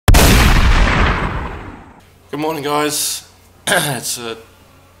Good morning, guys. It's a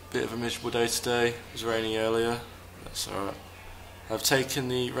bit of a miserable day today. It was raining earlier. That's alright. I've taken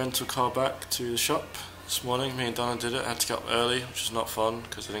the rental car back to the shop this morning. Me and Donna did it. I had to get up early, which was not fun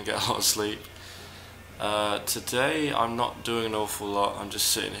because I didn't get a lot of sleep. Today I'm not doing an awful lot. I'm just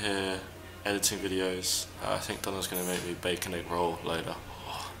sitting here editing videos. I think Donna's going to make me a bacon egg roll later.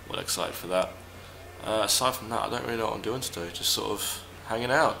 Oh, well excited for that. Aside from that, I don't really know what I'm doing today. Just sort of hanging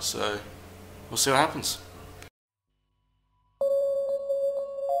out. So we'll see what happens.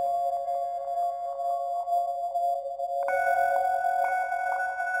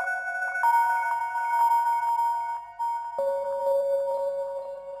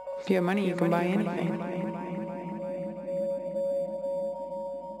 If you have money, you can buy anything.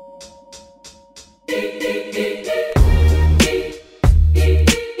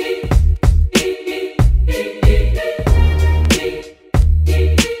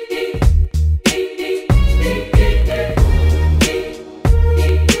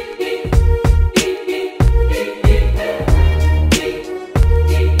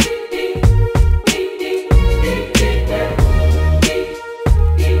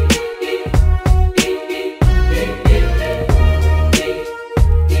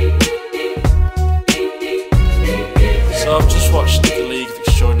 So I've just watched The League of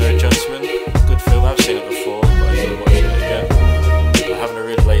Extraordinary Gentlemen. Good film, I've seen it before, but I'm going to watch it again. I'm having a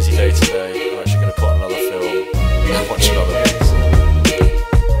really lazy day today. I'm actually going to put on another film and watch another one.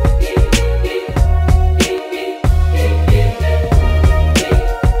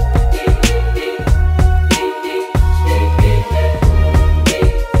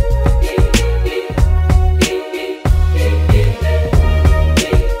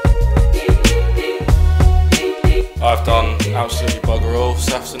 I've done absolutely bugger all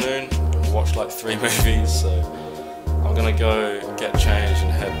this afternoon. I've watched like 3 movies, so I'm gonna go get changed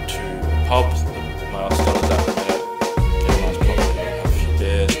and head to the pub. My ass got that in a minute. Get a nice pub, have a few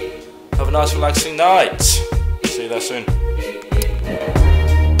beers, have a nice relaxing night. See you there soon.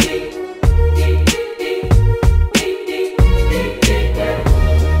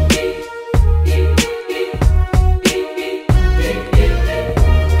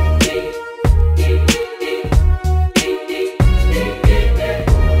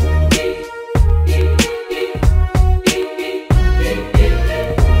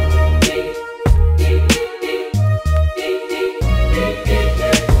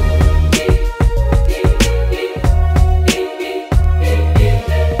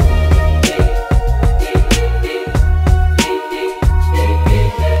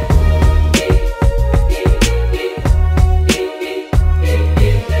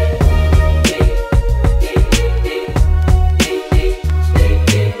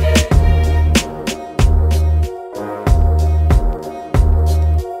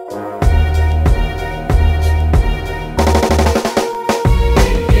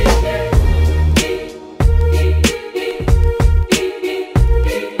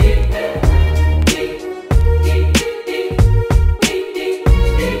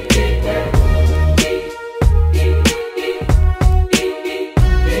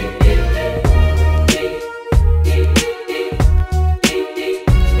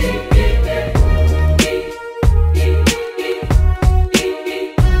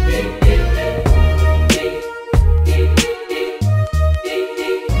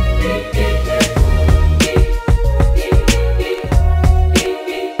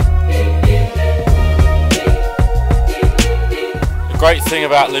 The great thing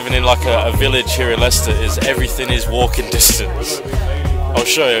about living in like a village here in Leicester is everything is walking distance. I'll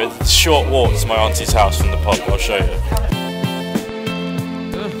show you, it's a short walk to my auntie's house from the pub, I'll show you.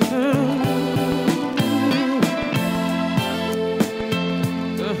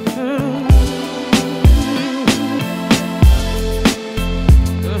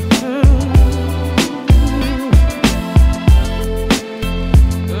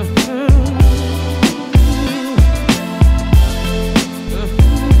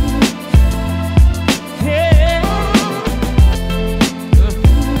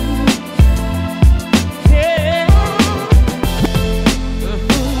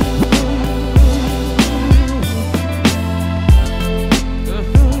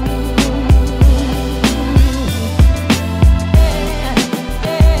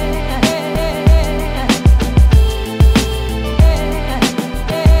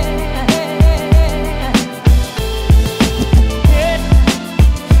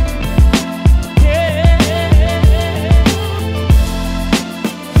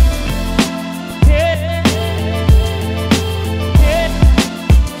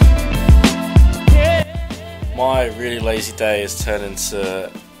 My really lazy day has turned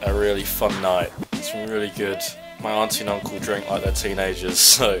into a really fun night. It's been really good. My auntie and uncle drink like they're teenagers,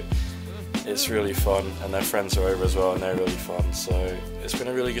 so it's really fun, and their friends are over as well and they're really fun, so it's been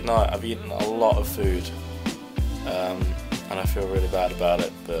a really good night. I've eaten a lot of food, and I feel really bad about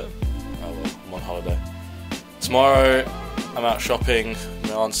it, but oh well, I'm on holiday. Tomorrow I'm out shopping with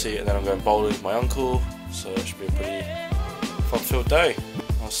my auntie, and then I'm going bowling with my uncle, so it should be a pretty fun-filled day.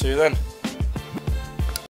 I'll see you then.